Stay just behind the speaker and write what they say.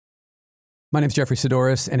My name's Jeffrey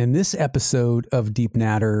Sidoris, and in this episode of Deep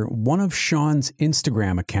Natter, one of Sean's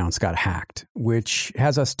Instagram accounts got hacked, which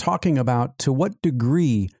has us talking about to what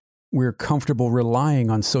degree we're comfortable relying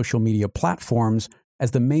on social media platforms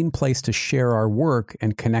as the main place to share our work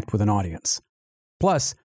and connect with an audience.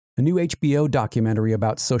 Plus, a new HBO documentary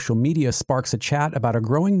about social media sparks a chat about a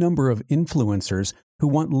growing number of influencers who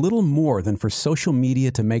want little more than for social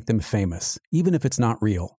media to make them famous, even if it's not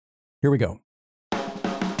real. Here we go.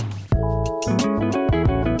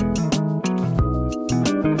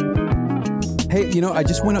 Hey, I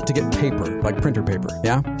just went up to get paper, like printer paper,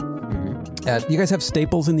 yeah? You guys have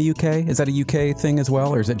Staples in the UK? Is that a UK thing as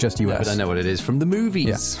well, or is it just US? No, but I know what it is from the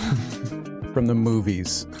movies. Yeah. From the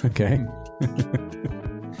movies, okay.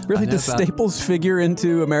 Really, does Staples figure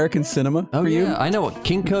into American cinema for you? I know what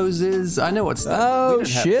Kinko's is. I know what stuff. Oh,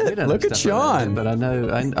 shit. Look at Sean. But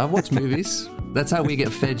I watch movies. That's how we get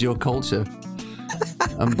fed your culture.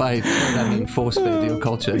 And by that, I mean force-fed your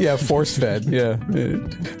culture. Yeah, force-fed, yeah.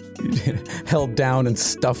 Held down and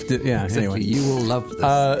stuffed it. Yeah, exactly. Anyway. You will love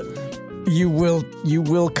this. You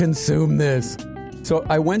will consume this. So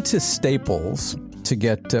I went to Staples to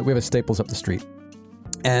get, we have a Staples up the street.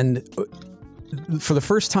 And for the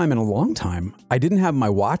first time in a long time, I didn't have my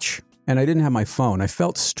watch and I didn't have my phone. I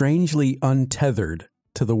felt strangely untethered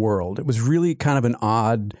to the world. It was really kind of an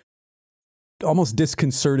odd, almost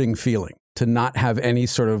disconcerting feeling to not have any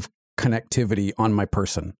sort of connectivity on my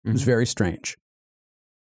person. It was very strange.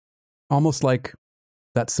 Almost like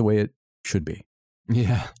that's the way it should be.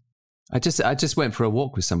 Yeah. I just went for a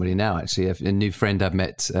walk with somebody now, actually, a new friend I've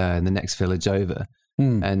met in the next village over.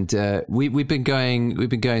 And we've been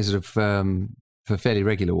going sort of for fairly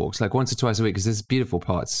regular walks, like once or twice a week, because there's beautiful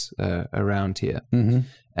parts around here.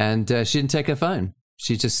 And she didn't take her phone.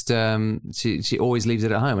 She just she always leaves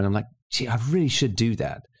it at home. And I'm like, gee, I really should do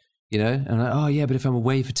that. And I'm like, oh yeah, but if I'm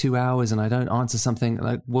away for 2 hours and I don't answer something,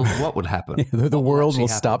 like, well, what would happen? The world will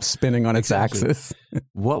stop spinning on its axis.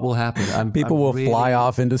 What will happen? People will fly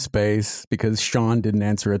off into space because Sean didn't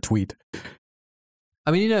answer a tweet.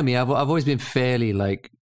 I mean, you know me, I've always been fairly like,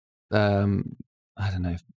 I don't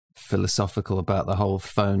know, philosophical about the whole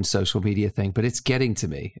phone social media thing, but it's getting to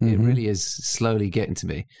me. It really is slowly getting to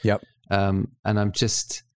me. Yep. And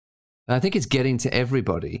I think it's getting to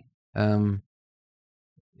everybody.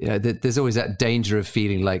 Yeah, there's always that danger of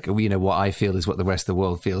feeling like, what I feel is what the rest of the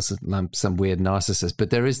world feels, and I'm some weird narcissist. But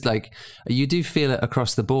there is like, you do feel it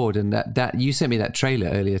across the board, and that you sent me that trailer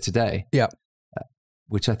earlier today. Yeah,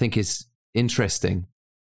 which I think is interesting.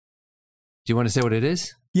 Do you want to say what it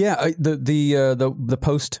is? Yeah, the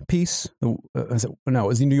Post piece. It was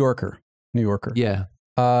the New Yorker. Yeah.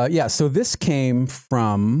 Yeah. So this came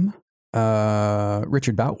from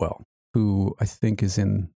Richard Boutwell, who I think is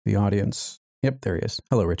in the audience. Yep, there he is.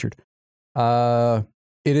 Hello, Richard. It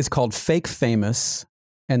is called Fake Famous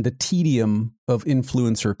and the Tedium of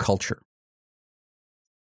Influencer Culture.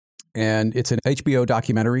 And it's an HBO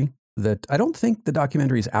documentary that I don't think the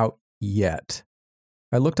documentary is out yet.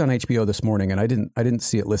 I looked on HBO this morning and I didn't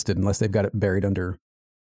see it listed unless they've got it buried under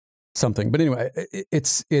something. But anyway,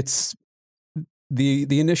 it's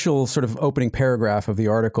the initial sort of opening paragraph of the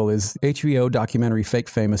article is HBO documentary Fake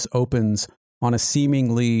Famous opens on a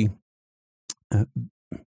seemingly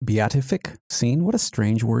beatific scene. What a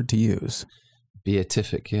strange word to use.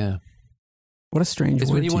 Beatific, yeah. What a strange word to use.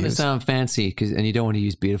 It's when you want to sound fancy, and you don't want to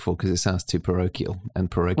use beautiful because it sounds too parochial. And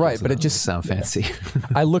parochial, right? But it just sound fancy.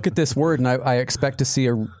 I look at this word and I expect to see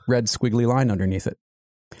a red squiggly line underneath it.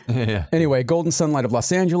 Yeah. Anyway, golden sunlight of Los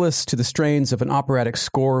Angeles to the strains of an operatic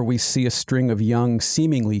score, we see a string of young,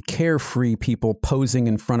 seemingly carefree people posing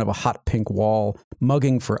in front of a hot pink wall,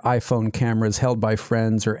 mugging for iPhone cameras held by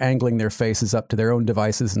friends or angling their faces up to their own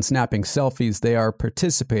devices and snapping selfies. They are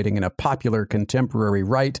participating in a popular contemporary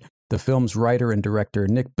rite, the film's writer and director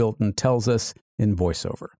Nick Bilton tells us in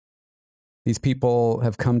voiceover. These people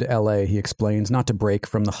have come to LA, he explains, not to break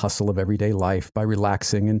from the hustle of everyday life by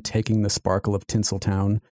relaxing and taking the sparkle of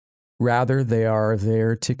Tinseltown. Rather, they are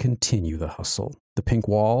there to continue the hustle. The Pink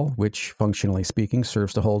Wall, which, functionally speaking,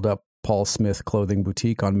 serves to hold up Paul Smith Clothing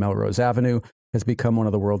Boutique on Melrose Avenue, has become one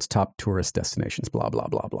of the world's top tourist destinations, blah, blah,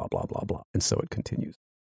 blah, blah, blah, blah, blah. And so it continues.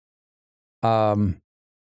 And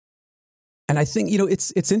I think,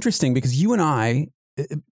 it's interesting because you and I,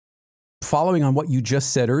 following on what you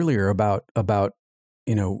just said earlier about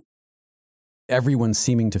everyone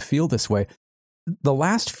seeming to feel this way, the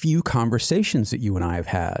last few conversations that you and I have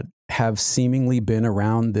had have seemingly been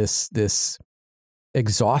around this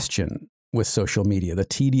exhaustion with social media, the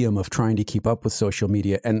tedium of trying to keep up with social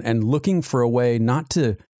media and looking for a way not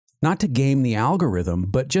to game the algorithm,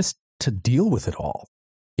 but just to deal with it all,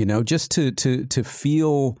 just to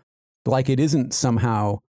feel like it isn't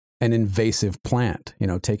somehow an invasive plant,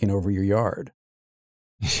 taking over your yard.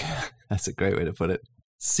 Yeah, that's a great way to put it.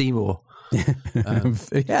 Seymour.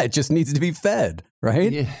 Yeah, it just needs to be fed,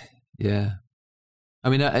 right? Yeah, yeah. I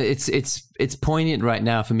mean, it's poignant right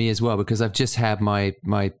now for me as well, because I've just had my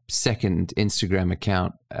second Instagram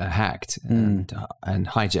account hacked and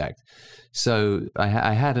hijacked. So I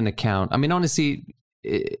had an account. I mean, honestly,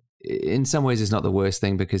 in some ways, it's not the worst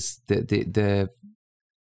thing, because the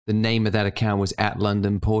name of that account was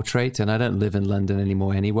 @LondonPortrait, and I don't live in London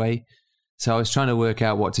anymore anyway. So I was trying to work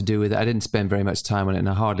out what to do with it. I didn't spend very much time on it, and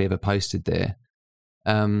I hardly ever posted there.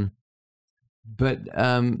 But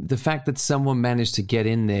the fact that someone managed to get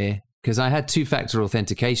in there, because I had two-factor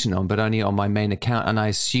authentication on, but only on my main account, and I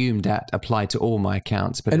assumed that applied to all my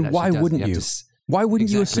accounts. But and why wouldn't you? Why wouldn't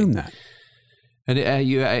you assume that? And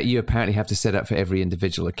you apparently have to set up for every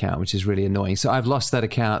individual account, which is really annoying. So I've lost that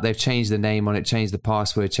account. They've changed the name on it, changed the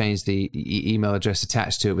password, changed the email address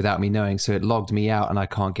attached to it without me knowing. So it logged me out, and I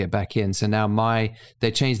can't get back in. So now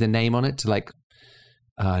they changed the name on it to like,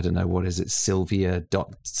 I don't know, what is it? Sylvia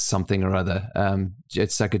dot something or other.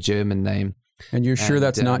 It's like a German name. And you're sure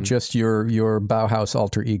that's not just your Bauhaus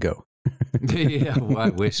alter ego? Yeah, well, I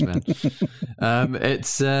wish, man.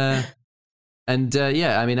 I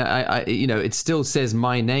mean, I it still says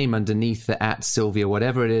my name underneath the @Sylvia,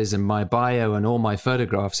 whatever it is, and my bio and all my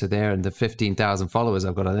photographs are there, and the 15,000 followers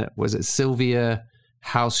I've got on it. Was it Sylvia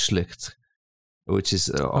Hausschlicht, which is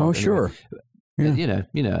sure. Yeah.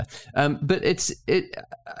 But it's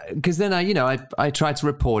because then I tried to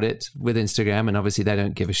report it with Instagram, and obviously they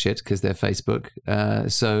don't give a shit because they're Facebook.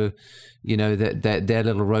 So their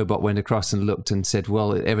little robot went across and looked and said,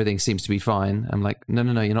 well, everything seems to be fine. I'm like, no,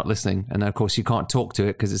 you're not listening. And of course you can't talk to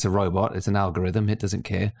it because it's a robot. It's an algorithm. It doesn't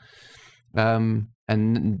care.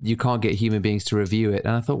 And you can't get human beings to review it.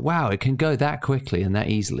 And I thought, wow, it can go that quickly and that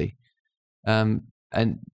easily. And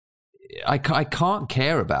I can't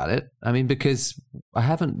care about it. I mean, because I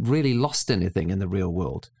haven't really lost anything in the real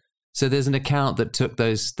world. So there's an account that took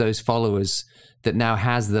those followers that now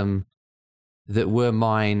has them, that were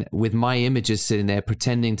mine, with my images sitting there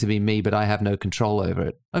pretending to be me, but I have no control over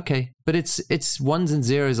it. Okay, but it's ones and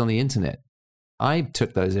zeros on the internet. I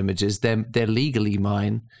took those images. They're legally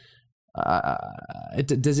mine.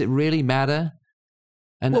 Does it really matter?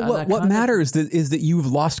 And what matters is that you've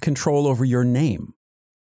lost control over your name.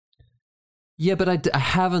 Yeah, but I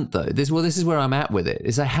haven't though. This is where I'm at with it.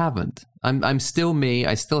 Is I haven't. I'm still me.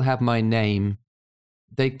 I still have my name.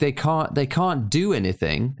 They can't do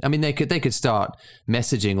anything. I mean, they could start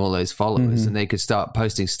messaging all those followers, and they could start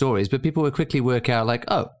posting stories, but people would quickly work out like,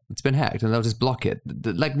 oh, it's been hacked, and they'll just block it.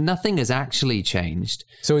 Like nothing has actually changed.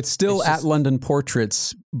 So it's still at London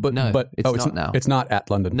Portraits, but it's not now. It's not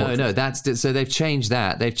at London Portraits. No, so they've changed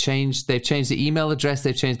that. They've changed the email address,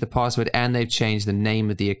 they've changed the password, and they've changed the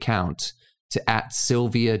name of the account to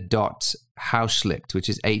 @Sylvia.Hausschlicht, which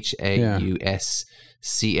is HAUSCHILDT.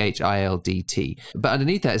 But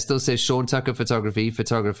underneath that, it still says Sean Tucker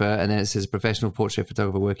photographer, and then it says professional portrait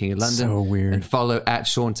photographer working in London. So weird. And follow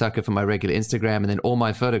 @Sean Tucker for my regular Instagram, and then all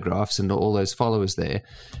my photographs and all those followers there.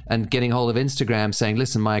 And getting hold of Instagram saying,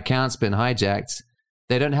 listen, my account's been hijacked.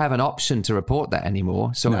 They don't have an option to report that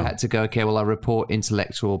anymore. So I had to go, okay, well, I'll report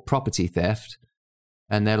intellectual property theft.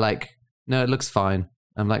 And they're like, no, it looks fine.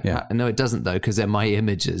 I'm like, no, it doesn't though, because they're my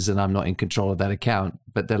images and I'm not in control of that account.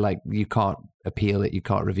 But they're like, you can't appeal it, you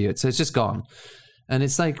can't review it. So it's just gone. And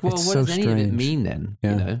it's like, well, what does any of it mean then?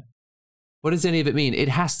 Yeah. What does any of it mean? It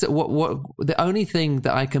has to, what the only thing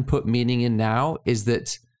that I can put meaning in now is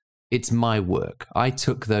that it's my work. I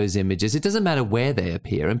took those images. It doesn't matter where they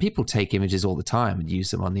appear. And people take images all the time and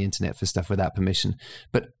use them on the internet for stuff without permission.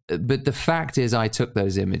 But the fact is I took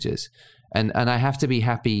those images. And I have to be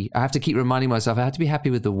happy. I have to keep reminding myself, I have to be happy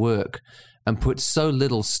with the work and put so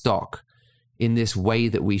little stock in this way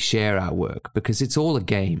that we share our work, because it's all a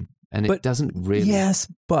game and it doesn't really. Yes,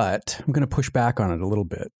 but I'm going to push back on it a little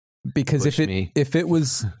bit, because if it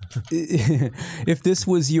was, if this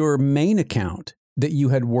was your main account that you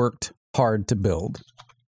had worked hard to build,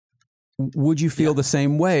 would you feel the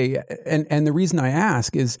same way? And the reason I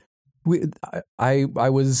ask is I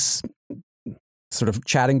was sort of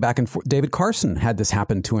chatting back and forth. David Carson had this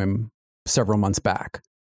happen to him several months back.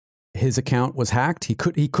 His account was hacked. He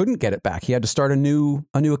couldn't get it back. He had to start a new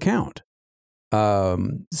account.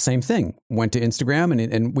 Same thing. Went to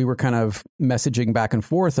Instagram and we were kind of messaging back and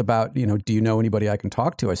forth about, do you know anybody I can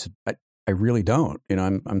talk to? I said, I really don't.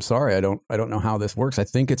 I'm sorry. I don't know how this works. I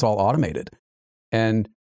think it's all automated. And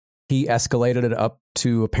he escalated it up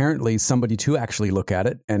to apparently somebody to actually look at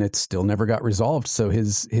it, and it still never got resolved. So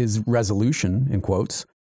his resolution, in quotes,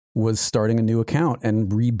 was starting a new account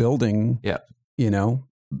and rebuilding,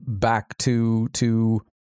 back to,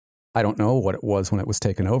 I don't know what it was when it was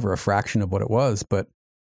taken over, a fraction of what it was. But,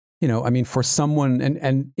 I mean, for someone,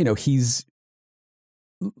 and he's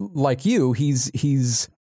like you, he's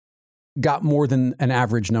got more than an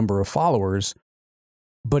average number of followers,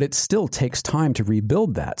 but it still takes time to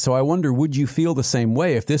rebuild that. So I wonder, would you feel the same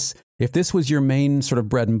way if this was your main sort of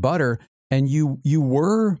bread and butter and you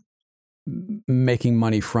were making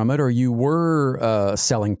money from it, or you were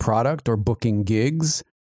selling product or booking gigs?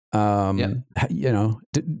 Would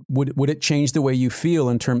it change the way you feel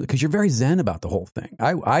in terms, because you're very zen about the whole thing?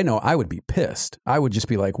 I know I would be pissed. I would just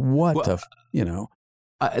be like, I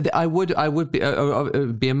would be. It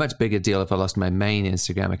would be a much bigger deal if I lost my main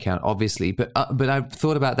Instagram account, obviously. But I've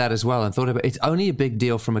thought about that as well, and thought about it's only a big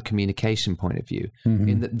deal from a communication point of view.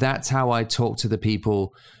 In that's how I talk to the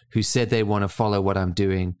people who said they want to follow what I'm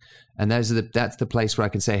doing, and that's the place where I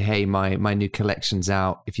can say, hey, my new collection's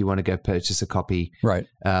out. If you want to go purchase a copy, right?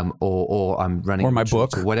 Or I'm running, or my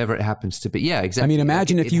book, or whatever it happens to be. Yeah, exactly. I mean,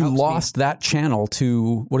 imagine if you lost that channel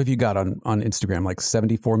to, what have you got on Instagram? Like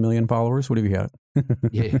 74 million followers. What have you got?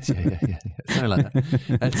 Yeah, something like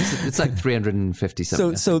that. It's like 350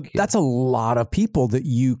 something. So that's a lot of people that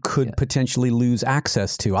you could potentially lose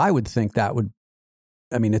access to. I would think that would,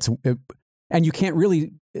 I mean, and you can't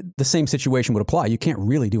really, the same situation would apply. You can't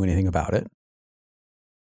really do anything about it.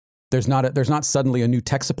 There's not suddenly a new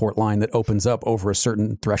tech support line that opens up over a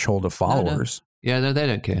certain threshold of followers. No. Yeah, no, they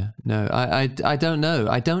don't care. No, I don't know.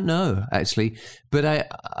 I don't know, actually. But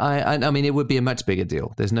I mean, it would be a much bigger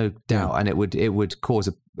deal. There's no doubt, and it would cause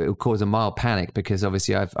a mild panic, because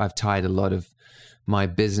obviously I've tied a lot of my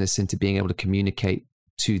business into being able to communicate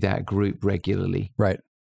to that group regularly, right?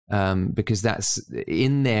 Because that's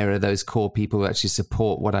in there are those core people who actually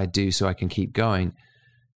support what I do, so I can keep going.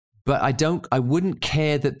 But I wouldn't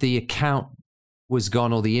care that the account was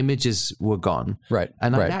gone or the images were gone. Right.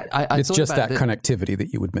 And right. It's just that connectivity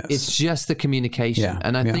that you would miss. It's just the communication. Yeah.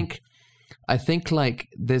 And I think like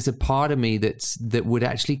there's a part of me that would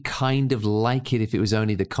actually kind of like it if it was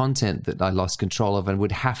only the content that I lost control of and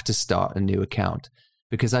would have to start a new account,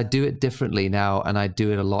 because I do it differently now and I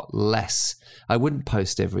do it a lot less. I wouldn't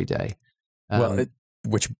post every day.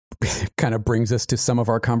 Which kind of brings us to some of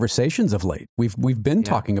our conversations of late. We've been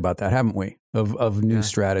talking about that, haven't we? Of new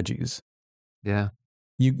strategies. Yeah.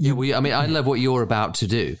 I mean, I love what you're about to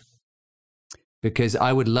do, because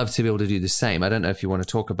I would love to be able to do the same. I don't know if you want to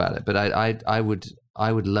talk about it, but I would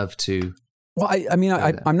love to. Well,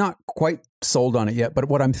 I'm not quite sold on it yet, but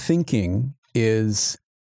what I'm thinking is,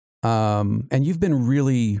 and you've been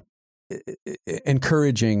really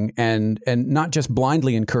encouraging and not just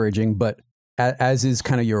blindly encouraging, but as is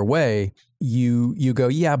kind of your way, you go,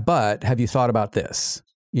 yeah, but have you thought about this?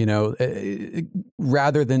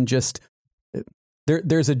 Rather than just,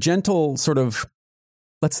 there's a gentle sort of,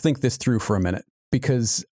 let's think this through for a minute,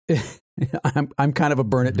 because I'm kind of a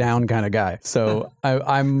burn it down kind of guy. So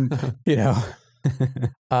I'm,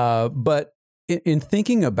 but in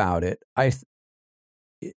thinking about it, and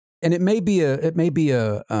it may be a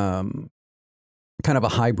kind of a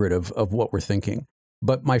hybrid of what we're thinking.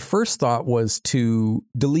 But my first thought was to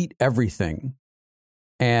delete everything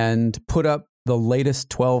and put up the latest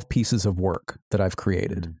 12 pieces of work that I've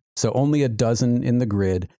created. Mm-hmm. So only a dozen in the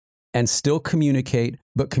grid, and still communicate,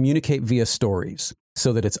 but communicate via stories,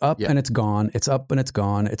 so that it's up and it's gone, it's up and it's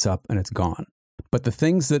gone, it's up and it's gone. But the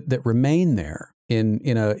things that remain there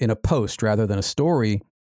in a post rather than a story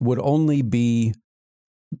would only be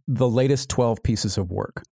the latest 12 pieces of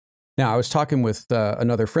work. Now, I was talking with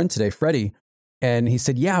another friend today, Freddie, and he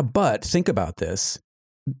said, yeah, but think about this.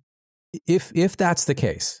 If that's the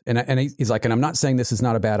case, and he's like, and I'm not saying this is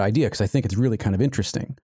not a bad idea, because I think it's really kind of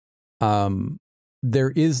interesting. There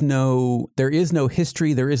is no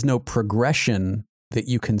history, there is no progression that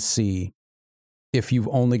you can see if you've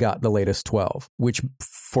only got the latest 12, which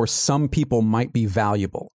for some people might be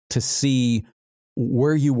valuable to see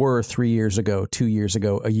where you were 3 years ago, 2 years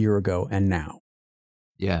ago, a year ago, and now.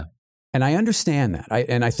 Yeah. And I understand that.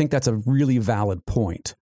 I think that's a really valid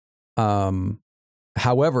point.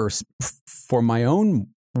 However, for my own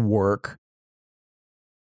work,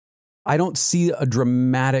 I don't see a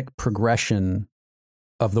dramatic progression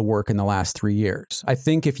of the work in the last 3 years. I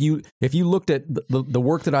think if you looked at the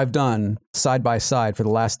work that I've done side by side for the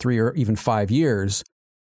last 3 or even 5 years,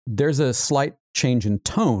 there's a slight change in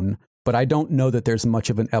tone, but I don't know that there's much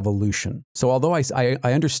of an evolution. So although I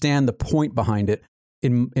understand the point behind it,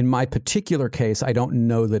 in my particular case, I don't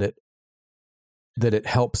know that it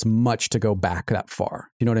helps much to go back that far.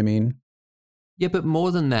 You know what I mean? Yeah, but more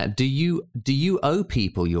than that, do you owe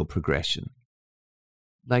people your progression?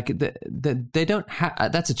 Like they don't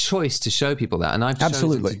have. That's a choice to show people that, and I've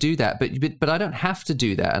chosen to do that. But I don't have to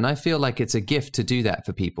do that, and I feel like it's a gift to do that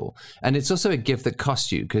for people, and it's also a gift that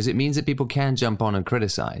costs you because it means that people can jump on and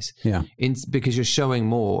criticize. Yeah, because you're showing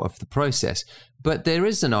more of the process. But there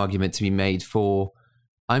is an argument to be made for.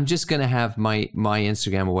 I'm just going to have my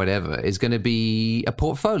Instagram or whatever is going to be a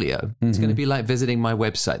portfolio. It's going to be like visiting my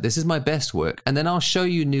website. This is my best work. And then I'll show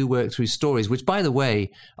you new work through stories, which, by the way,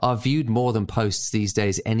 are viewed more than posts these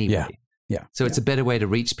days anyway. Yeah. So it's a better way to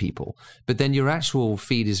reach people. But then your actual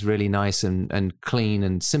feed is really nice and clean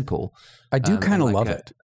and simple. I do kind of love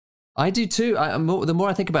it. I do too. The more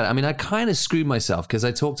I think about it, I mean, I kind of screwed myself because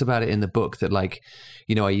I talked about it in the book that, like,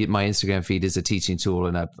 you know, my Instagram feed is a teaching tool,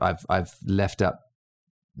 and I've left up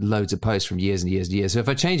loads of posts from years and years and years. So if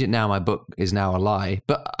I change it now, my book is now a lie.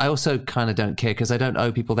 But I also kind of don't care because I don't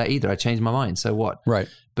owe people that either. I changed my mind. So what? Right.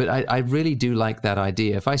 But I really do like that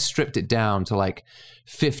idea. If I stripped it down to like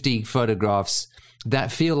 50 photographs that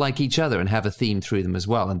feel like each other and have a theme through them as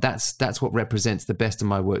well. And that's what represents the best of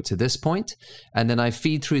my work to this point. And then I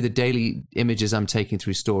feed through the daily images I'm taking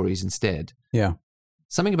through stories instead. Yeah.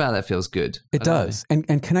 Something about that feels good. It does.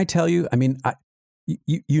 And can I tell you, I mean,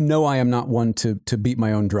 You know I am not one to beat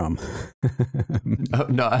my own drum. Oh,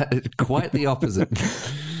 no, quite the opposite.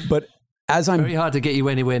 But as I'm very hard to get you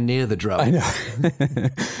anywhere near the drum. I know.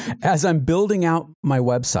 As I'm building out my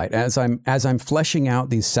website, as I'm fleshing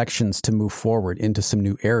out these sections to move forward into some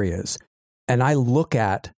new areas, and I look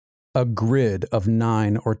at a grid of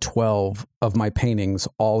 9 or 12 of my paintings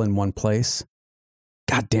all in one place,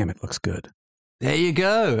 God damn, it looks good. There you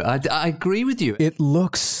go. I agree with you. It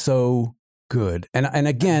looks so good. And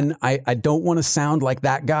again, I don't want to sound like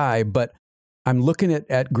that guy, but I'm looking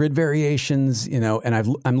at grid variations, you know, and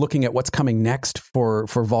I'm looking at what's coming next for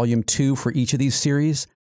volume 2 for each of these series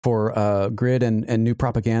for Grid and New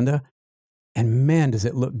Propaganda. And man, does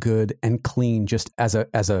it look good and clean just as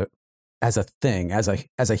a thing, as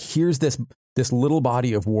a here's this little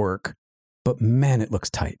body of work, but man, it looks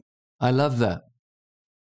tight. I love that.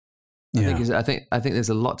 Yeah. I think there's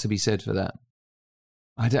a lot to be said for that.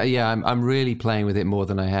 I'm really playing with it more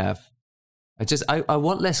than I have. I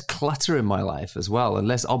want less clutter in my life as well and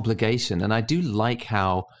less obligation. And I do like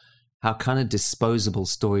how kind of disposable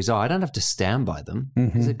stories are. I don't have to stand by them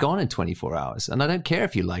because they're gone in 24 hours. And I don't care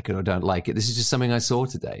if you like it or don't like it. This is just something I saw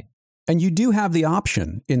today. And you do have the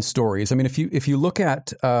option in stories. I mean, if you look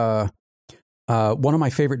at one of my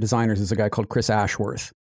favorite designers is a guy called Chris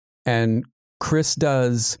Ashworth. And Chris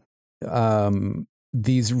does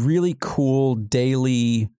these really cool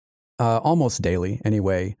daily, almost daily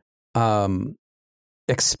anyway,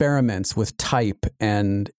 experiments with type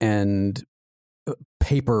and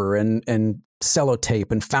paper and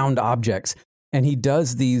sellotape and found objects. And he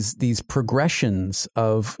does these progressions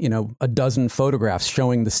of, you know, a dozen photographs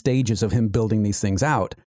showing the stages of him building these things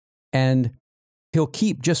out. And he'll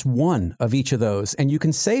keep just one of each of those, and you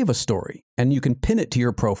can save a story and you can pin it to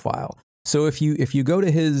your profile. So if you go to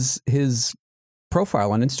his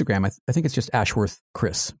profile on Instagram, I think it's just Ashworth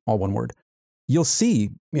Chris, all one word, you'll see,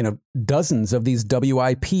 you know, dozens of these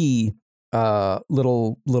WIP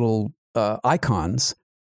little icons,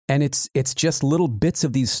 and it's just little bits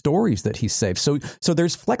of these stories that he saved. So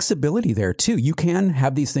there's flexibility there too. You can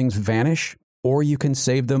have these things vanish, or you can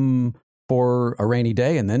save them for a rainy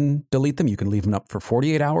day and then delete them. You can leave them up for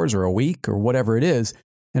 48 hours or a week or whatever it is.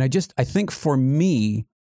 And I think for me,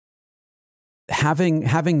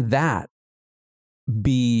 having that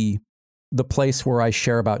be the place where I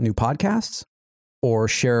share about new podcasts or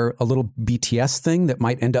share a little BTS thing that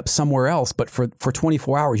might end up somewhere else, but for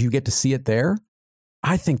 24 hours, you get to see it there.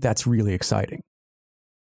 I think that's really exciting.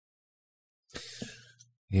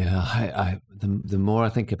 Yeah, the more I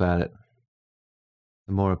think about it,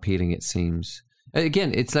 the more appealing it seems.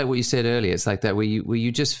 Again, it's like what you said earlier. It's like that where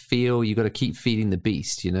you just feel you got to keep feeding the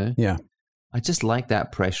beast, you know? Yeah. I just like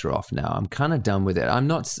that pressure off now. I'm kind of done with it. I'm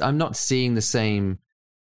not seeing the same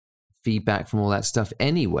feedback from all that stuff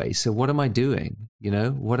anyway. So what am I doing? You know,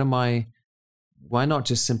 why not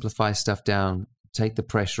just simplify stuff down, take the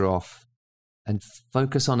pressure off, and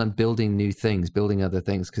focus on building new things, building other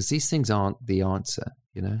things, because these things aren't the answer,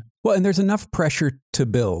 you know? Well, and there's enough pressure to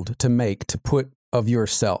build, to make, to put of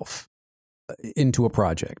yourself into a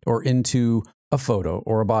project or into a photo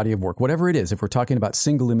or a body of work, whatever it is. If we're talking about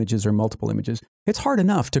single images or multiple images, it's hard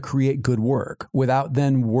enough to create good work without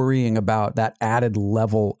then worrying about that added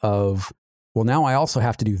level of, well, now I also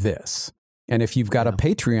have to do this. And if you've got a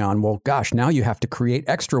Patreon, well, gosh, now you have to create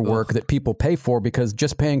extra work that people pay for, because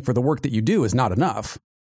just paying for the work that you do is not enough.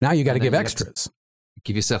 Now you got to give extras.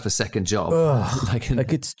 Give yourself a second job. Like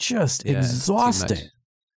it's just exhausting.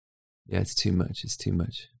 Yeah, it's too much. It's too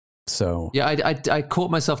much. So yeah, I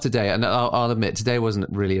caught myself today, and I'll admit today wasn't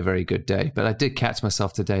really a very good day, but I did catch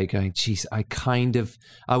myself today going, geez, I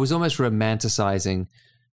was almost romanticizing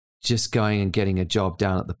just going and getting a job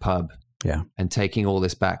down at the pub, and taking all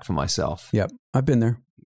this back for myself. Yep, I've been there.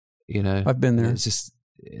 I've been there.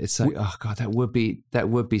 It's like, oh God, that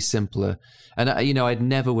would be simpler. And I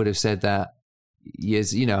never would have said that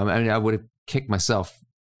years. I would have kicked myself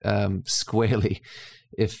squarely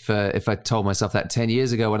if I told myself that 10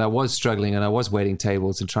 years ago when I was struggling and I was waiting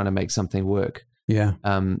tables and trying to make something work. Yeah.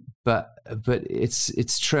 But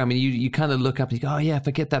it's true. I mean, you kind of look up and you go, oh yeah,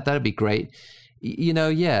 forget that. That'd be great.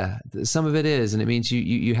 Yeah, some of it is, and it means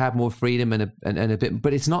you have more freedom and a bit,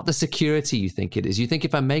 but it's not the security you think it is. You think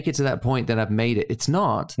if I make it to that point, then I've made it. It's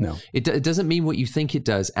not. No, it doesn't mean what you think it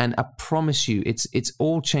does. And I promise you, it's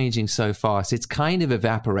all changing so fast. It's kind of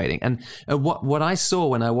evaporating. And what I saw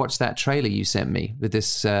when I watched that trailer you sent me with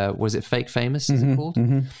this, was it Fake Famous? Is it called?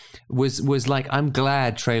 Mm-hmm. Was like, I'm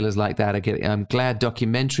glad trailers like that are getting. I'm glad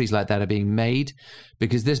documentaries like that are being made,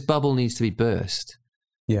 because this bubble needs to be burst.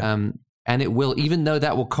 Yeah. And it will, even though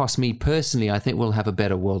that will cost me personally, I think we'll have a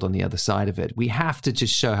better world on the other side of it. We have to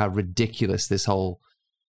just show how ridiculous this whole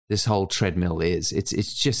treadmill is.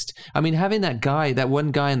 It's just, I mean, having that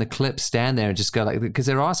one guy in the clip stand there and just go like, because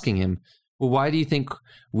they're asking him, well, why do you think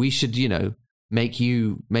we should, make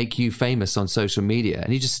you famous on social media?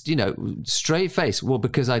 And he just, straight face, well,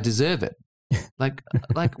 because I deserve it. Like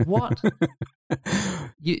what?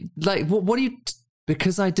 What are you?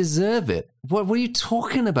 Because I deserve it. What are you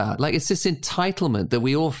talking about? Like, it's this entitlement that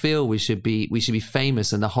we all feel we should be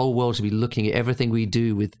famous, and the whole world should be looking at everything we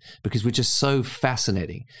do because we're just so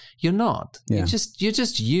fascinating. You're not. Yeah. You're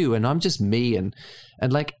just you, and I'm just me, and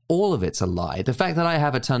like all of it's a lie. The fact that I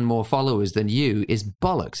have a ton more followers than you is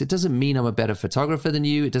bollocks. It doesn't mean I'm a better photographer than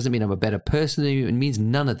you. It doesn't mean I'm a better person than you. It means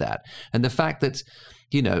none of that. And the fact that,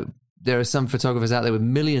 there are some photographers out there with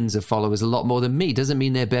millions of followers, a lot more than me, doesn't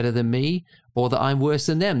mean they're better than me or that I'm worse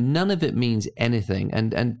than them. None of it means anything.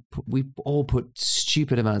 And we all put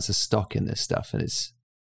stupid amounts of stock in this stuff, and it's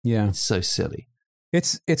so silly.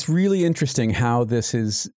 It's really interesting how this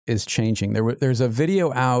is changing. There's a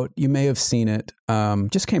video out, you may have seen it,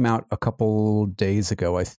 just came out a couple days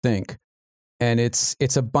ago, I think. And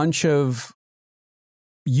it's a bunch of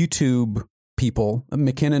YouTube people.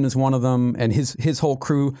 McKinnon is one of them, and his whole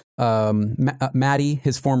crew. Maddie,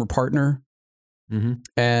 his former partner, mm-hmm.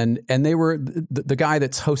 and they were the guy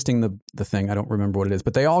that's hosting the thing. I don't remember what it is,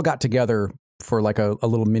 but they all got together for like a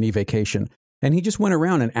little mini vacation, and he just went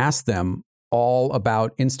around and asked them all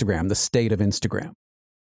about Instagram, the state of Instagram,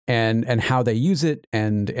 and how they use it,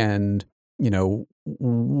 and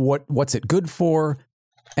what's it good for.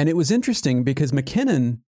 And it was interesting because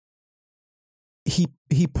McKinnon,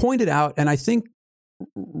 he pointed out, and I think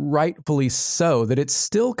rightfully so, that it's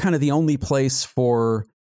still kind of the only place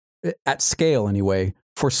at scale anyway,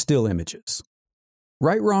 for still images.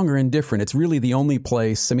 Right, wrong, or indifferent, it's really the only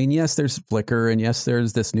place. I mean, yes, there's Flickr, and yes,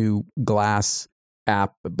 there's this new Glass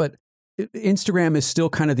app, but Instagram is still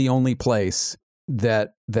kind of the only place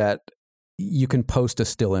that you can post a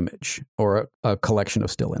still image or a collection of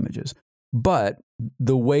still images. But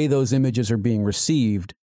the way those images are being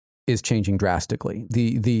received is changing drastically.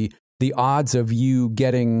 The odds of you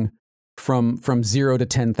getting from 0 to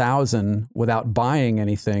 10,000 without buying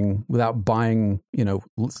anything, without buying,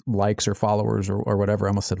 likes or followers or whatever. I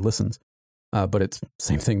almost said listens, but it's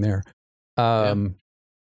same thing there.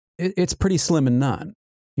 It's pretty slim and none.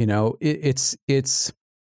 It's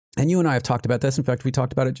and you and I have talked about this. In fact, we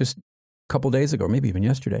talked about it just a couple days ago, maybe even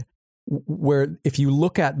yesterday, where if you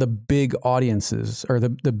look at the big audiences or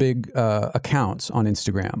the big accounts on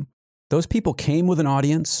Instagram, those people came with an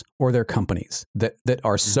audience or their companies that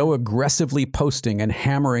are so aggressively posting and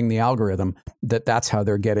hammering the algorithm that's how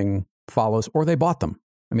they're getting follows, or they bought them.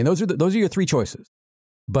 I mean, those are your three choices.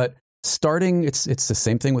 But starting, it's the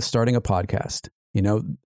same thing with starting a podcast.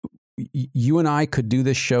 You and I could do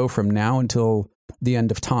this show from now until the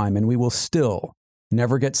end of time, and we will still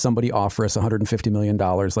never get somebody offer us $150 million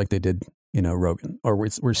like they did, Rogan, or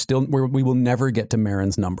we will never get to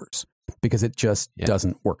Maron's numbers, because it just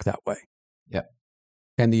doesn't work that way. Yeah.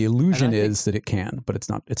 And the illusion is that it can, but it's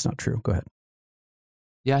not true. Go ahead.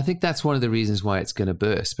 Yeah, I think that's one of the reasons why it's going to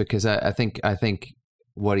burst, because I think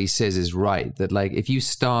what he says is right, that like if you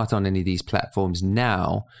start on any of these platforms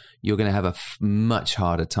now, you're going to have a much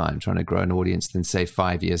harder time trying to grow an audience than say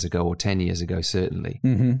 5 years ago or 10 years ago, certainly.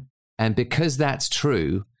 Mm-hmm. And because that's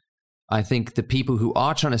true, I think the people who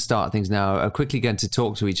are trying to start things now are quickly going to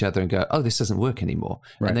talk to each other and go, oh, this doesn't work anymore.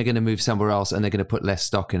 Right. And they're going to move somewhere else and they're going to put less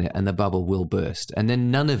stock in it and the bubble will burst. And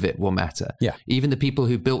then none of it will matter. Yeah. Even the people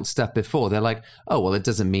who built stuff before, they're like, oh, well, it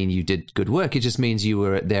doesn't mean you did good work. It just means you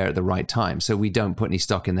were there at the right time. So we don't put any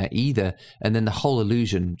stock in there either. And then the whole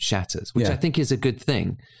illusion shatters, which I think is a good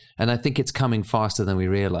thing. And I think it's coming faster than we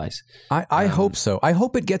realize. I hope so. I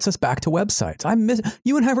hope it gets us back to websites.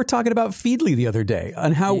 You and I were talking about Feedly the other day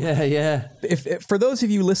and how, if for those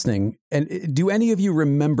of you listening, and do any of you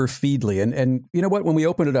remember Feedly? And you know what? When we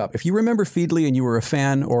open it up, if you remember Feedly and you were a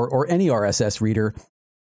fan or any RSS reader,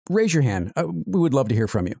 raise your hand. We would love to hear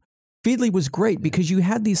from you. Feedly was great because you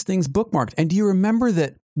had these things bookmarked. And do you remember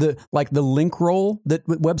that the link roll that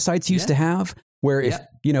websites used to have, where if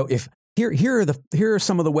Here are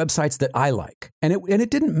some of the websites that I like, and it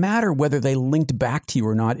didn't matter whether they linked back to you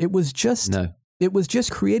or not. It was just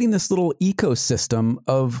creating this little ecosystem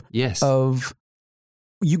of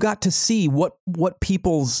you got to see what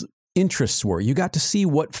people's interests were. You got to see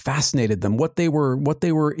what fascinated them, what they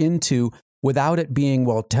were into, without it being,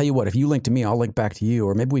 well, tell you what, if you link to me, I'll link back to you,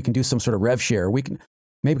 or maybe we can do some sort of rev share.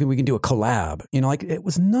 Maybe we can do a collab. It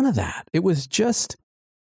was none of that. It was just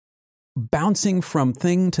bouncing from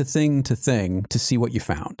thing to thing to thing to see what you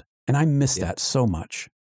found. And I miss that so much.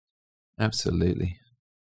 Absolutely.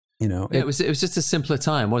 It was just a simpler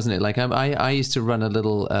time, wasn't it? Like I used to run a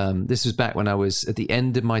little, this was back when I was at the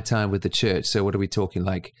end of my time with the church. So what are we talking,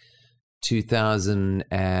 like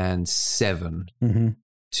 2007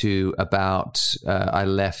 to about, I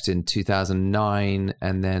left in 2009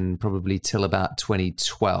 and then probably till about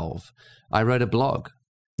 2012. I wrote a blog.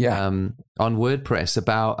 On WordPress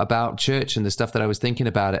about church and the stuff that I was thinking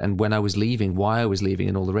about it and when I was leaving, why I was leaving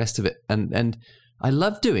and all the rest of it. And I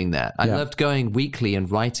loved doing that. I loved going weekly and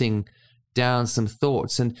writing down some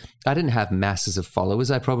thoughts. And I didn't have masses of followers.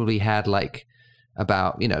 I probably had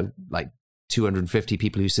about 250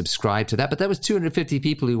 people who subscribed to that. But that was 250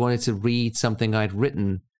 people who wanted to read something I'd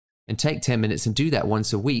written and take 10 minutes and do that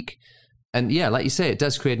once a week. And like you say, it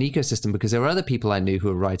does create an ecosystem because there were other people I knew who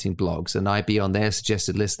were writing blogs and I'd be on their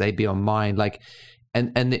suggested list, they'd be on mine.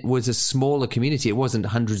 And it was a smaller community. It wasn't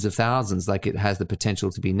hundreds of thousands like it has the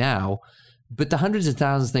potential to be now. But the hundreds of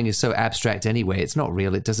thousands thing is so abstract anyway. It's not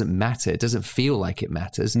real. It doesn't matter. It doesn't feel like it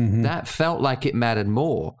matters. Mm-hmm. That felt like it mattered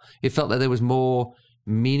more. It felt like there was more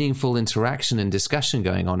meaningful interaction and discussion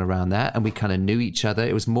going on around that. And we kind of knew each other.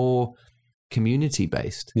 It was more community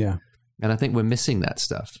based. Yeah. And I think we're missing that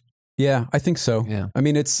stuff. Yeah, I think so. Yeah. I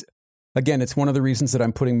mean, it's one of the reasons that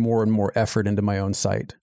I'm putting more and more effort into my own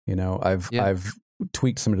site. I've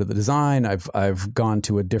tweaked some of the design. I've gone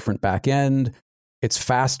to a different back end. It's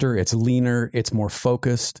faster. It's leaner. It's more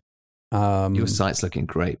focused. Your site's looking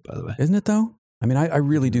great, by the way. Isn't it though? I mean, I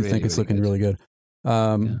really do think it's looking really good.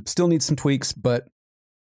 Still needs some tweaks, but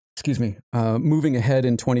moving ahead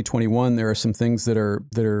in 2021, there are some things that are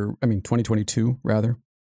 2022 rather.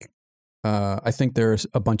 I think there's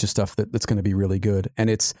a bunch of stuff that's going to be really good, and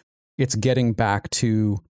it's getting back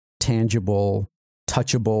to tangible,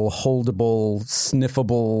 touchable, holdable,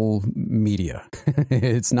 sniffable media.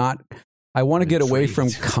 It's not. I want to get away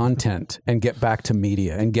from content and get back to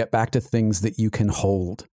media and get back to things that you can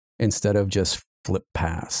hold instead of just flip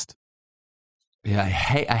past. Yeah, I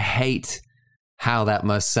hate how that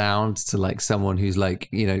must sound to someone who's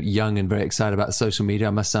young and very excited about social media. I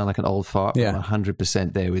must sound like an old fart. Yeah. I'm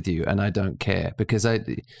 100% there with you, and I don't care because I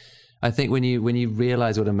think when you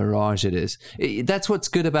realize what a mirage it is, that's what's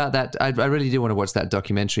good about that. I really do want to watch that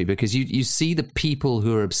documentary because you see the people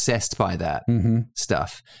who are obsessed by that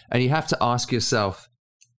stuff, and you have to ask yourself,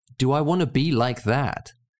 do I want to be like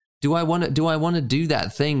that? Do I want to do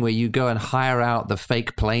that thing where you go and hire out the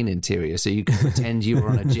fake plane interior so you can pretend you were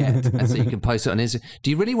on a jet and so you can post it on Instagram?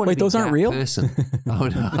 Do you really want to be those aren't that real? person? Oh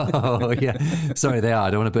no, yeah. Sorry, they are.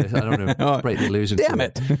 I don't want to break the illusion. Damn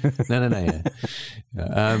it!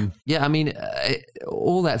 No. Yeah. I mean,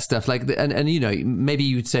 all that stuff. And maybe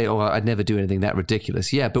you'd say, "Oh, I'd never do anything that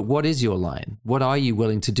ridiculous." Yeah, but what is your line? What are you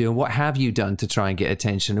willing to do, and what have you done to try and get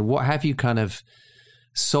attention, and what have you kind of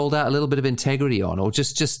sold out a little bit of integrity on, or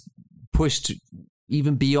just pushed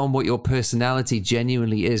even beyond what your personality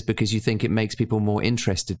genuinely is because you think it makes people more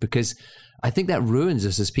interested? Because I think that ruins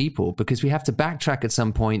us as people, because we have to backtrack at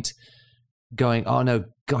some point going, oh no,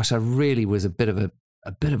 gosh, I really was a bit of a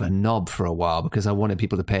knob for a while because I wanted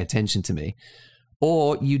people to pay attention to me.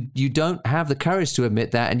 Or you don't have the courage to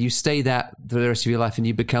admit that, and you stay that for the rest of your life, and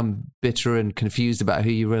you become bitter and confused about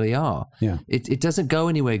who you really are. Yeah. It doesn't go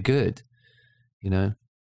anywhere good,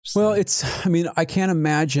 So. Well, I can't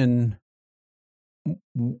imagine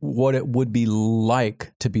what it would be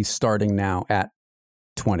like to be starting now at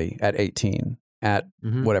 20, at 18, at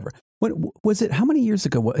whatever. When was it? How many years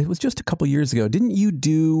ago? It was just a couple years ago. Didn't you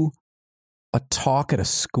do a talk at a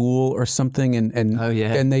school or something? And oh,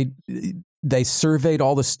 yeah. And they surveyed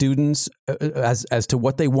all the students as to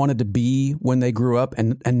what they wanted to be when they grew up,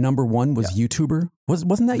 and number one was YouTuber.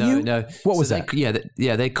 Wasn't that you? No. What was that?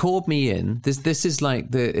 They called me in. This is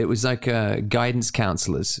like it was like guidance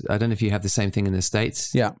counselors. I don't know if you have the same thing in the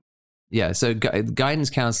States. Yeah. So guidance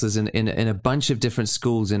counselors in a bunch of different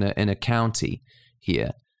schools in a county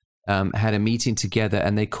here. Had a meeting together,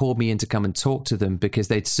 and they called me in to come and talk to them because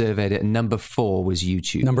they'd surveyed it. And number 4 was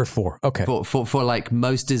YouTube. Number 4, okay. For like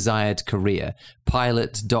most desired career,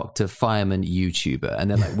 pilot, doctor, fireman, YouTuber, and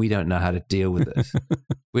they're like, we don't know how to deal with this.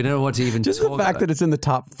 We don't know what to even just talk the fact about. that it's in the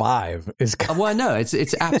top 5 is. Well, no, it's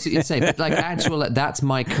absolutely insane. But like that's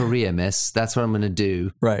my career, miss. That's what I'm going to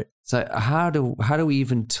do. Right. So how do we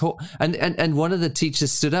even talk? And one of the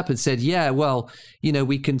teachers stood up and said, "Yeah, well,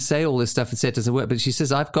 we can say all this stuff and say it doesn't work." But she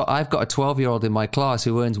says, "I've got a 12-year-old in my class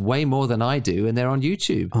who earns way more than I do, and they're on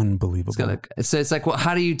YouTube." Unbelievable. So it's like, well,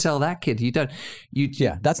 how do you tell that kid? You don't.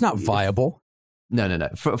 Yeah, that's not viable. No.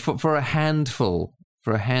 For a handful,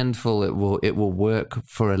 it will work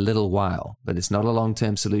for a little while, but it's not a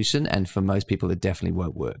long-term solution. And for most people, it definitely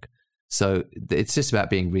won't work. So it's just about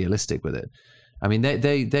being realistic with it. I mean,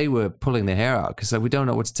 they were pulling their hair out because we don't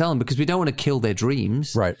know what to tell them, because we don't want to kill their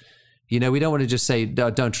dreams. Right. We don't want to just say, no,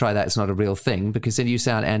 don't try that. It's not a real thing, because then you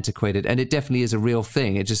sound antiquated. And it definitely is a real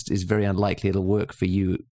thing. It just is very unlikely it'll work for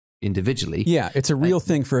you individually. Yeah, it's a real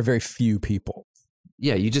thing for a very few people.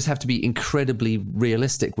 Yeah, you just have to be incredibly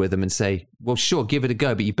realistic with them and say, well, sure, give it a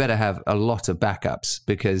go, but you better have a lot of backups,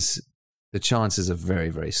 because the chances are very,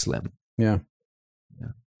 very slim. Yeah.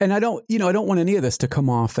 And I don't want any of this to come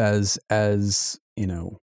off as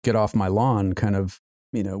get off my lawn kind of,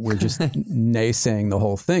 we're just naysaying the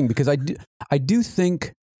whole thing, because I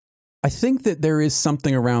think that there is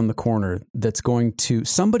something around the corner that's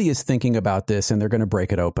somebody is thinking about this and they're going to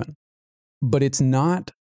break it open. But it's not,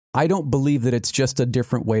 I don't believe that it's just a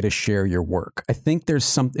different way to share your work. I think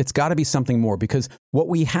it's got to be something more, because what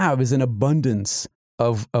we have is an abundance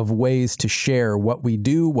of ways to share what we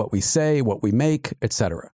do, what we say, what we make,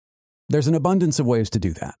 etc. There's an abundance of ways to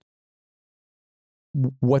do that.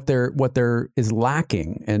 What there is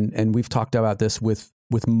lacking, and we've talked about this with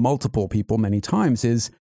multiple people many times, is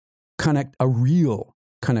a real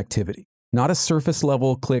connectivity, not a surface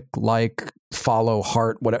level click, like, follow,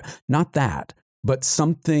 heart, whatever, not that, but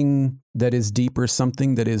something that is deeper,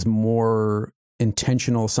 something that is more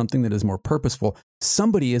intentional, something that is more purposeful.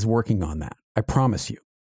 Somebody is working on that. I promise you.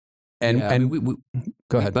 And we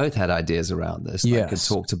go ahead. We both had ideas around this. Yes.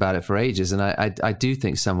 And talked about it for ages, and I do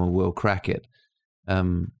think someone will crack it.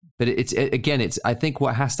 But I think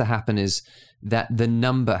what has to happen is that the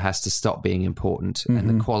number has to stop being important, and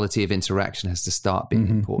the quality of interaction has to start being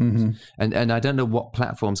important. And I don't know what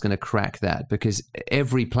platform's going to crack that, because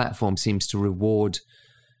every platform seems to reward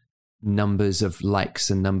numbers of likes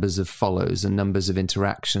and numbers of follows and numbers of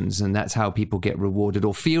interactions, and that's how people get rewarded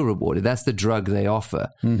or feel rewarded. That's the drug they offer.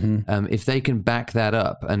 If they can back that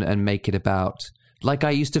up and make it about, like I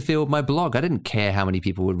used to feel with my blog, I didn't care how many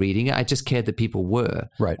people were reading it. I just cared that people were.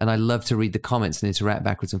 Right. And I loved to read the comments and interact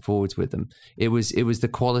backwards and forwards with them. It was the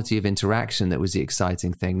quality of interaction that was the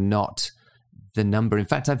exciting thing, not the number. In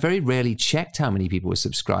fact, I very rarely checked how many people were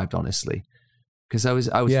subscribed, honestly, because I was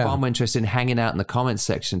far more interested in hanging out in the comments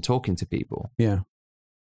section, talking to people. Yeah.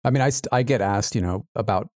 I mean, I get asked,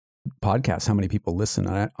 about podcasts, how many people listen.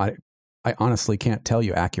 And I honestly can't tell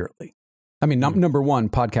you accurately. I mean, number one,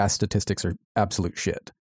 podcast statistics are absolute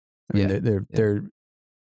shit. I mean, they're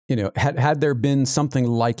had there been something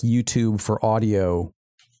like YouTube for audio,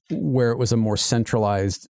 where it was a more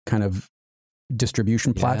centralized kind of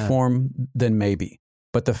distribution platform, then maybe.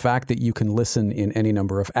 But the fact that you can listen in any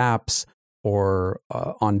number of apps or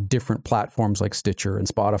on different platforms like Stitcher and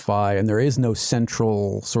Spotify, and there is no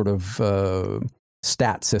central sort of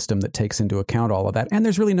stat system that takes into account all of that, and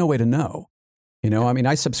there's really no way to know. I mean,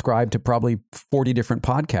 I subscribe to probably 40 different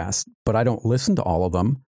podcasts, but I don't listen to all of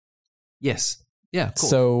them. Yes. Yeah. Cool.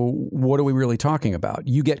 So what are we really talking about?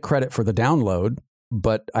 You get credit for the download,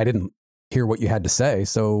 but I didn't hear what you had to say.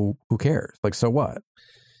 So who cares? Like, so what?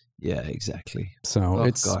 Yeah, exactly. So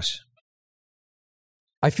gosh.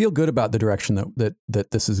 I feel good about the direction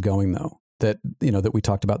that this is going, though, that we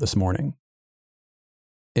talked about this morning,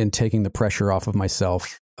 in taking the pressure off of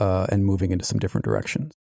myself and moving into some different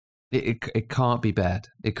directions. It can't be bad.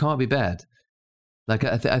 It can't be bad. Like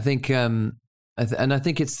I think, and I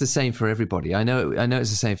think it's the same for everybody. I know it's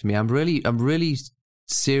the same for me. I'm really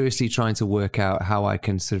seriously trying to work out how I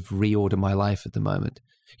can sort of reorder my life at the moment.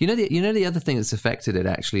 You know the other thing that's affected it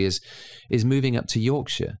actually is moving up to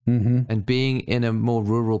Yorkshire and being in a more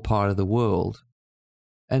rural part of the world,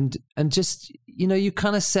 and just you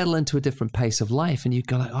kind of settle into a different pace of life, and you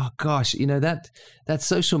go like, oh gosh, that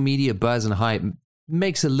social media buzz and hype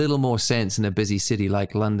makes a little more sense in a busy city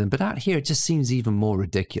like London, but out here it just seems even more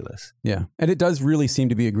ridiculous. Yeah, and it does really seem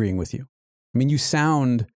to be agreeing with you. I mean, you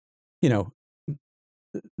sound,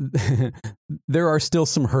 there are still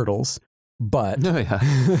some hurdles. But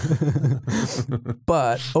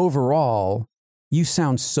but overall, you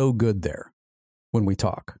sound so good there when we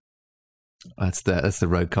talk. That's the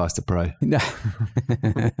Rodecaster Pro. Yeah.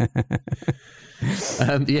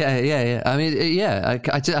 I mean,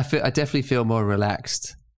 I definitely feel more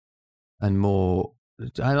relaxed and more.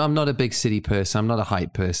 I'm not a big city person. I'm not a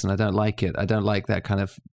hype person. I don't like it. I don't like that kind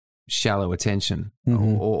of shallow attention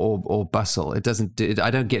or bustle. It doesn't. I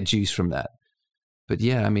don't get juice from that. But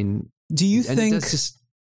yeah, I mean. Do you think?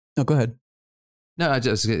 Oh, go ahead. No, it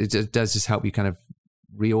does just help you kind of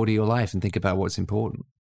reorder your life and think about what's important.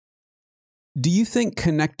 Do you think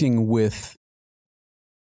connecting with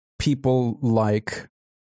people like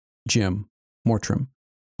Jim Mortrim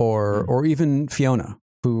or even Fiona,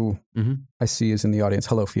 who I see is in the audience?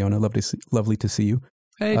 Hello, Fiona. Lovely to see you.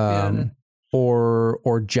 Hey, Fiona.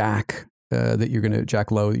 Or Jack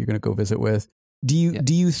Jack Lowe that you're gonna go visit with. Do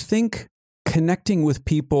you think connecting with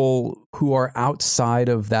people who are outside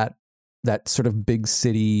of that sort of big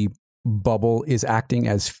city bubble is acting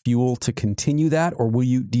as fuel to continue that? Or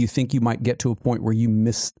do you think you might get to a point where you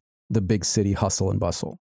miss the big city hustle and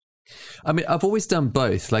bustle? I mean, I've always done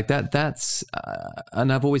both like that.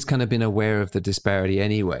 And I've always kind of been aware of the disparity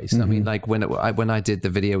anyway. So, I mean, like when I did the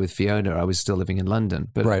video with Fiona, I was still living in London,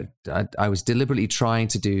 but right. I was deliberately trying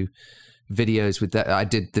to do videos with that. I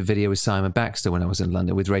did the video with Simon Baxter when I was in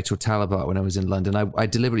London, with Rachel Talabat when I was in London. I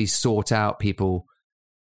deliberately sought out people.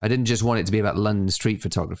 I didn't just want it to be about London street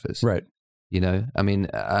photographers. Right. I mean,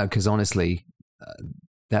 because honestly,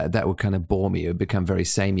 that would kind of bore me. It would become very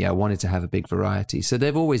samey. I wanted to have a big variety. So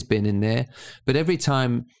they've always been in there. But every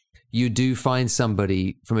time you do find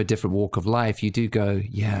somebody from a different walk of life, you do go,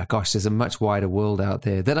 yeah, gosh, there's a much wider world out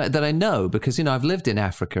there that I know because, I've lived in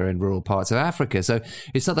Africa and rural parts of Africa. So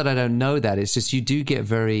it's not that I don't know that. It's just you do get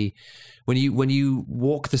very, when you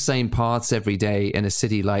walk the same paths every day in a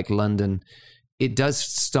city like London, it does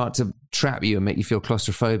start to trap you and make you feel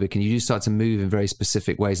claustrophobic, and you do start to move in very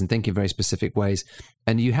specific ways and think in very specific ways.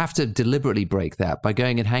 And you have to deliberately break that by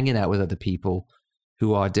going and hanging out with other people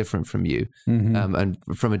who are different from you and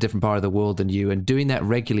from a different part of the world than you, and doing that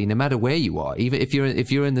regularly, no matter where you are. Even if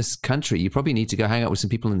you're in this country, you probably need to go hang out with some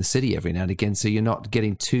people in the city every now and again, so you're not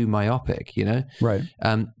getting too myopic, Right.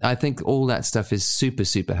 I think all that stuff is super,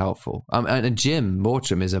 super helpful. And Jim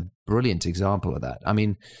Mortrim is a brilliant example of that. I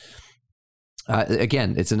mean,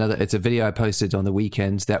 again, it's a video I posted on the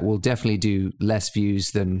weekend that will definitely do less views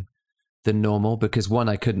than normal, because one,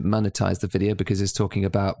 I couldn't monetize the video because it's talking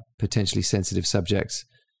about potentially sensitive subjects,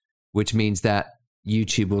 which means that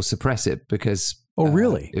YouTube will suppress it because... Oh,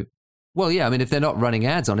 really? Well, yeah. I mean, if they're not running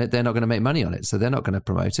ads on it, they're not going to make money on it. So they're not going to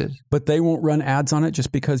promote it. But they won't run ads on it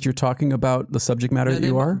just because you're talking about the subject matter that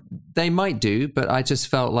you are? They might do, but I just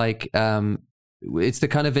felt like... it's the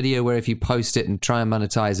kind of video where if you post it and try and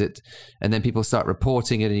monetize it, and then people start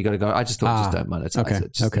reporting it, and you got to go, I just thought, just don't monetize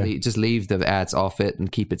it. Just leave the ads off it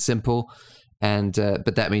and keep it simple. And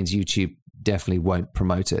but that means YouTube definitely won't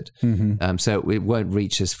promote it. So it won't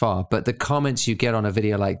reach as far. But the comments you get on a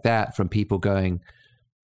video like that from people going,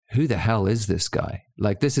 who the hell is this guy?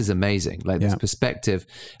 Like, this is amazing. Like, this perspective,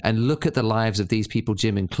 and look at the lives of these people,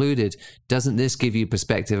 Jim included. Doesn't this give you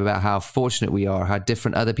perspective about how fortunate we are, how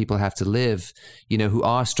different other people have to live, who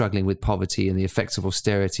are struggling with poverty and the effects of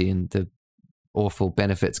austerity and the awful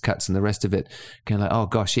benefits cuts and the rest of it? Kind of like, oh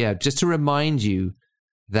gosh, yeah. Just to remind you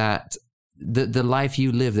that the life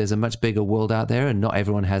you live, there's a much bigger world out there, and not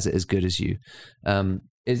everyone has it as good as you.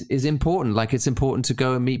 Is important. Like, it's important to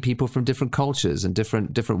go and meet people from different cultures and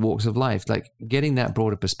different walks of life. Like, getting that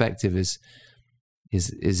broader perspective is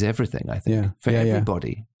everything, I think, for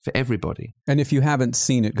everybody. And if you haven't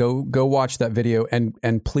seen it, go watch that video,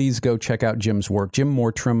 and please go check out Jim's work. Jim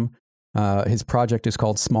Mortrim, his project is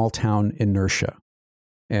called Small Town Inertia.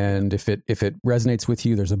 And if it resonates with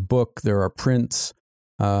you, there's a book, there are prints.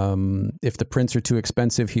 If the prints are too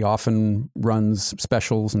expensive, he often runs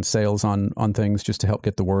specials and sales on things just to help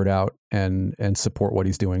get the word out and support what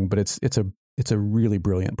he's doing. But it's a really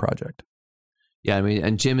brilliant project. Yeah, I mean,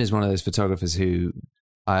 and Jim is one of those photographers who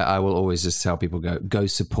I will always just tell people go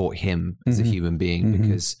support him as a human being,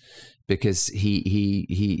 because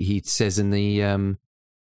he says in the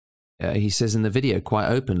video quite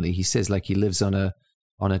openly, he says, like, he lives on a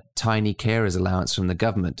on a tiny carer's allowance from the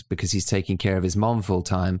government because he's taking care of his mom full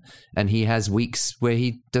time, and he has weeks where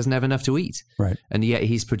he doesn't have enough to eat. Right. And yet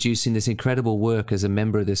he's producing this incredible work as a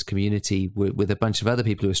member of this community with a bunch of other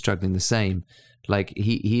people who are struggling the same. Like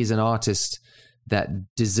he's an artist that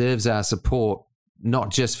deserves our support,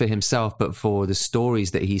 not just for himself, but for the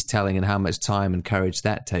stories that he's telling and how much time and courage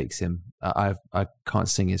that takes him. I can't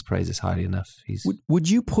sing his praises highly enough. Would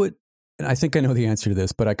you put, and I think I know the answer to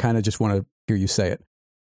this, but I kind of just want to hear you say it.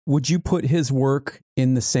 Would you put his work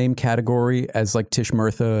in the same category as like Tish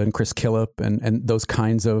Murtha and Chris Killip and those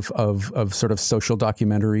kinds of sort of social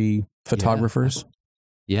documentary photographers?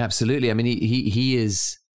 Yeah, absolutely. I mean, he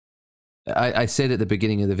is. I said at the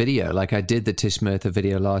beginning of the video, like I did the Tish Murtha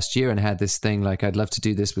video last year and had this thing like I'd love to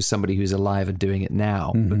do this with somebody who's alive and doing it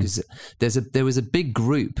now, because there was a big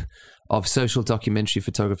group of social documentary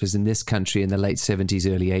photographers in this country in the late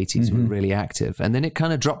 70s, early 80s who were really active. And then it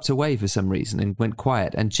kind of dropped away for some reason and went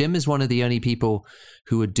quiet. And Jim is one of the only people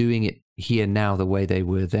who are doing it here now the way they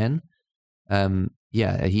were then.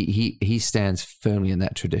 He stands firmly in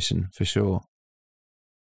that tradition for sure.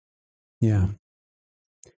 Yeah.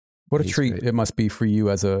 What a treat it must be for you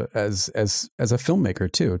as a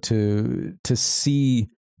filmmaker too, to see,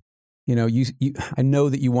 you I know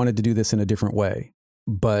that you wanted to do this in a different way,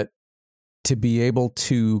 but to be able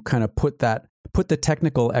to kind of put the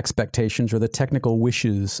technical expectations or the technical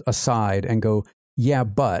wishes aside and go, yeah,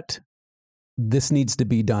 but this needs to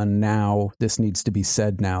be done now. This needs to be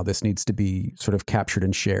said now. This needs to be sort of captured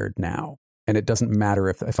and shared now. And it doesn't matter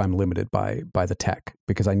if I'm limited by the tech,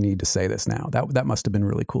 because I need to say this now. That must have been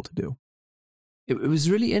really cool to do. It was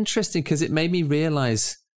really interesting because it made me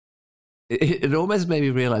realize, it almost made me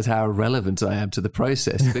realize how irrelevant I am to the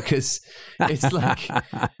process, because it's like,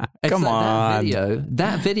 come on.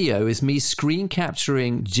 That video is me screen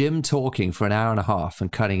capturing Jim talking for an hour and a half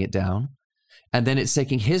and cutting it down. And then it's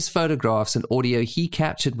taking his photographs and audio he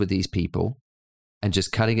captured with these people and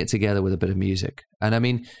just cutting it together with a bit of music. And I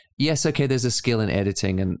mean, yes, okay, there's a skill in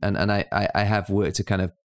editing, and I have worked to kind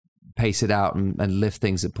of pace it out and lift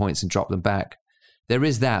things at points and drop them back. There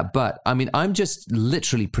is that, but I mean, I'm just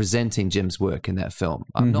literally presenting Jim's work in that film.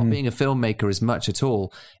 I'm not being a filmmaker as much at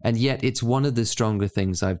all, and yet it's one of the stronger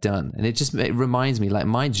things I've done. And it reminds me, like,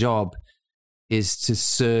 my job is to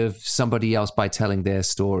serve somebody else by telling their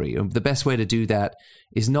story. And the best way to do that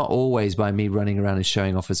is not always by me running around and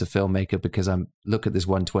showing off as a filmmaker because look at this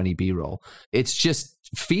 120 B-roll. It's just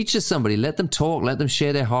feature somebody, let them talk, let them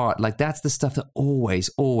share their heart. Like, that's the stuff that always,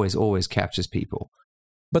 always, always captures people.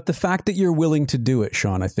 But the fact that you're willing to do it,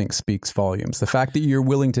 Sean, I think speaks volumes. The fact that you're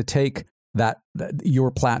willing to take that your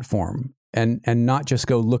platform and not just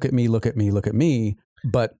go, look at me, look at me, look at me,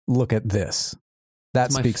 but look at this.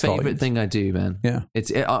 That speaks volumes. It's my favorite thing I do, man. Yeah.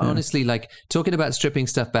 Honestly, like, talking about stripping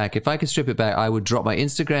stuff back, if I could strip it back, I would drop my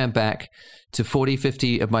Instagram back to 40,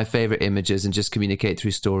 50 of my favorite images and just communicate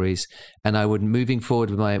through stories. And I would, moving forward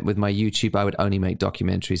with my YouTube, I would only make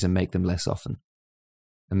documentaries and make them less often.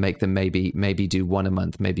 And make them maybe do one a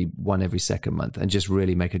month, maybe one every second month, and just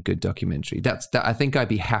really make a good documentary. That I think I'd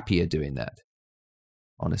be happier doing that,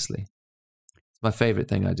 honestly. It's my favorite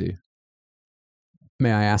thing I do.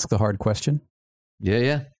 May I ask the hard question?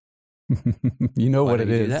 Yeah. You know what it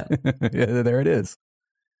is. Yeah, there it is.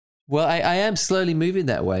 Well, I am slowly moving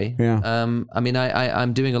that way. Yeah. I mean,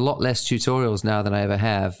 I'm doing a lot less tutorials now than I ever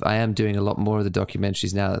have. I am doing a lot more of the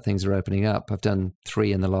documentaries now that things are opening up. I've done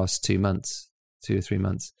 3 in the last 2 or 3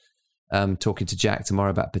 months. Talking to Jack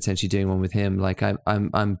tomorrow about potentially doing one with him. Like,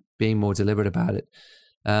 I'm being more deliberate about it.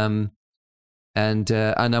 And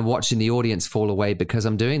I'm watching the audience fall away because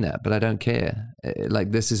I'm doing that, but I don't care.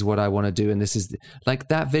 Like, this is what I want to do. And this is like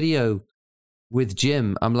that video with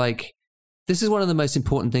Jim. I'm like, this is one of the most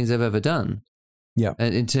important things I've ever done. Yeah.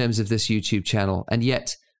 In terms of this YouTube channel. And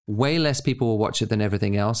yet way less people will watch it than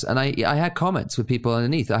everything else. And I had comments with people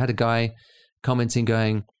underneath. I had a guy commenting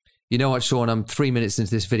going, you know what, Sean, I'm 3 minutes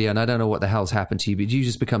into this video and I don't know what the hell's happened to you, but you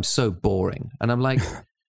just become so boring. And I'm like,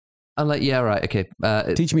 yeah, right. Okay.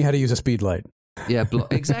 Teach me how to use a speed light. Yeah,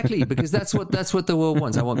 exactly, because that's what the world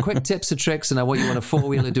wants. I want quick tips and tricks, and I want you on a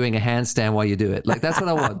 4-wheeler doing a handstand while you do it. Like, that's what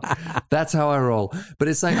I want. That's how I roll. But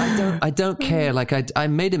it's like, I don't care. Like, I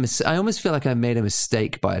made I almost feel like I made a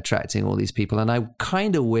mistake by attracting all these people, and I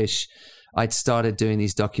kind of wish I'd started doing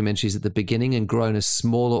these documentaries at the beginning and grown a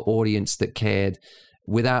smaller audience that cared,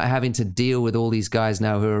 without having to deal with all these guys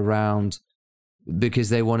now who are around because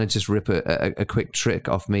they want to just rip a quick trick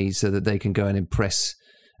off me so that they can go and impress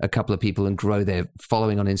a couple of people and grow their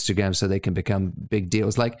following on Instagram so they can become big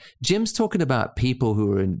deals. Like, Jim's talking about people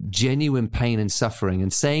who are in genuine pain and suffering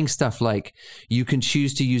and saying stuff like, you can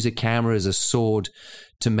choose to use a camera as a sword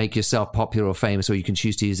to make yourself popular or famous, or you can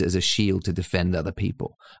choose to use it as a shield to defend other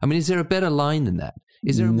people. I mean, is there a better line than that?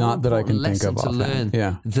 Is there a more Not that I can think of lesson to learn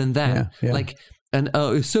than that? Yeah. Like, and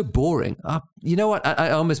it's so boring. You know what?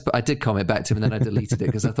 I did comment back to him, and then I deleted it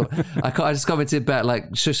because I thought I just commented back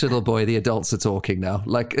like, "Shush, little boy, the adults are talking now."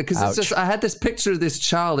 Like, because it's just I had this picture of this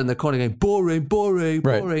child in the corner going, "Boring, boring,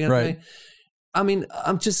 boring." Right. I mean,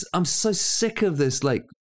 I'm so sick of this like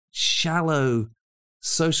shallow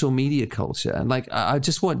social media culture, and like I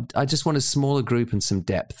just want a smaller group and some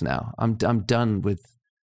depth now. I'm done with.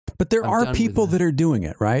 But there are people that are doing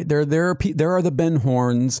it, right? There are the Ben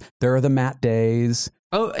Horns, there are the Matt Days.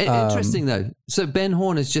 Oh, interesting though. So Ben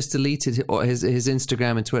Horn has just deleted his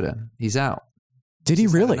Instagram and Twitter. He's out. Did he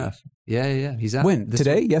really? Yeah. He's out. When?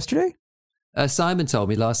 Today? Week. Yesterday? Simon told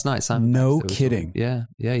me last night. Simon. No kidding. Yeah.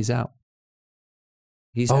 He's out.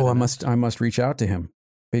 I must reach out to him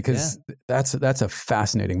because that's a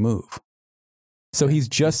fascinating move. So he's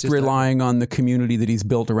just relying on the community that he's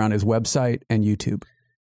built around his website and YouTube.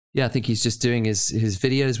 Yeah, I think he's just doing his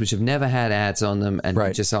videos, which have never had ads on them, and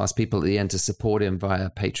he just asks people at the end to support him via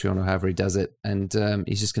Patreon or however he does it, and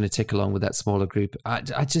he's just going to tick along with that smaller group. And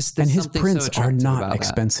his prints are not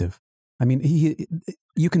expensive. I mean,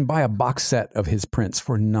 you can buy a box set of his prints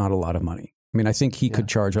for not a lot of money. I mean, I think he could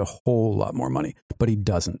charge a whole lot more money, but he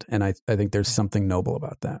doesn't, and I think there's something noble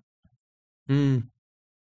about that.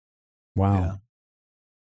 Wow.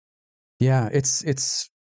 Yeah,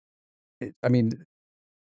 I mean,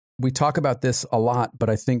 we talk about this a lot, but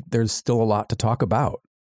I think there's still a lot to talk about,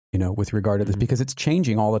 with regard to this, because it's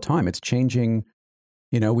changing all the time. It's changing.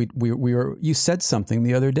 You said something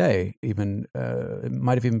the other day, even it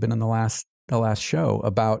might have even been on the last show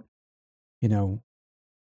about,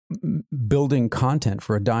 building content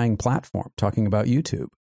for a dying platform, talking about YouTube.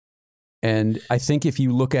 And I think if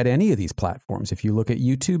you look at any of these platforms, if you look at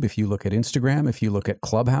YouTube, if you look at Instagram, if you look at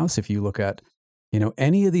Clubhouse, if you look at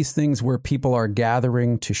any of these things where people are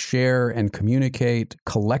gathering to share and communicate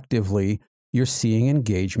collectively, you're seeing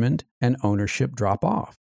engagement and ownership drop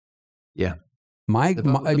off. Yeah.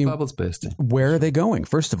 The bubble's bursting. Where are they going?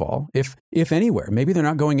 First of all, if anywhere, maybe they're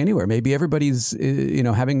not going anywhere. Maybe everybody's,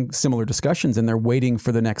 having similar discussions and they're waiting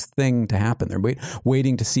for the next thing to happen. They're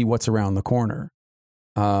waiting to see what's around the corner.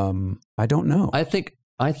 I don't know. I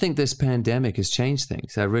think this pandemic has changed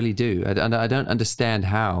things. I really do. And I don't understand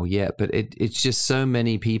how yet, but it's just so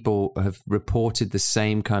many people have reported the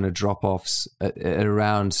same kind of drop-offs at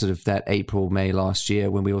around sort of that April, May last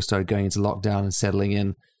year when we all started going into lockdown and settling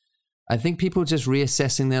in. I think people are just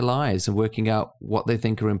reassessing their lives and working out what they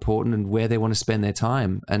think are important and where they want to spend their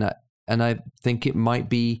time. And I think it might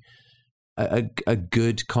be a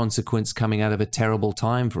good consequence coming out of a terrible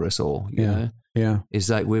time for us all. You know? Yeah, it's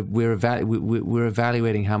like we're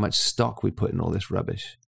evaluating how much stock we put in all this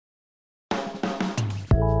rubbish.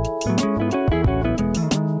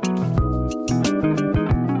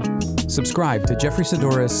 Subscribe to Jeffrey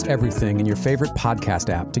Saddoris Everything in your favorite podcast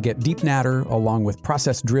app to get Deep Natter along with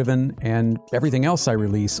Process Driven and everything else I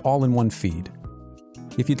release all in one feed.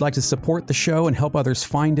 If you'd like to support the show and help others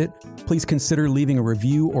find it, please consider leaving a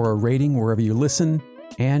review or a rating wherever you listen,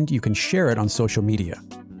 and you can share it on social media.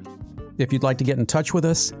 If you'd like to get in touch with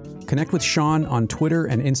us, connect with Sean on Twitter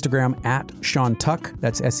and Instagram at Sean Tuck,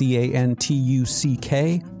 that's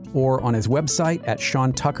SeanTuck, or on his website at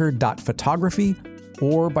seantucker.photography,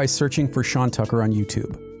 or by searching for Sean Tucker on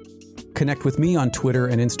YouTube. Connect with me on Twitter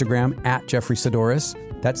and Instagram at Jeffrey Saddoris,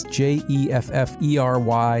 that's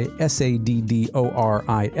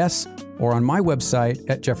JeffreySaddoris, or on my website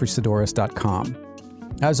at jeffreysaddoris.com.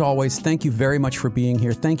 As always, thank you very much for being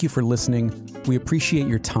here. Thank you for listening. We appreciate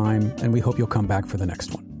your time, and we hope you'll come back for the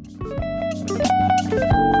next one.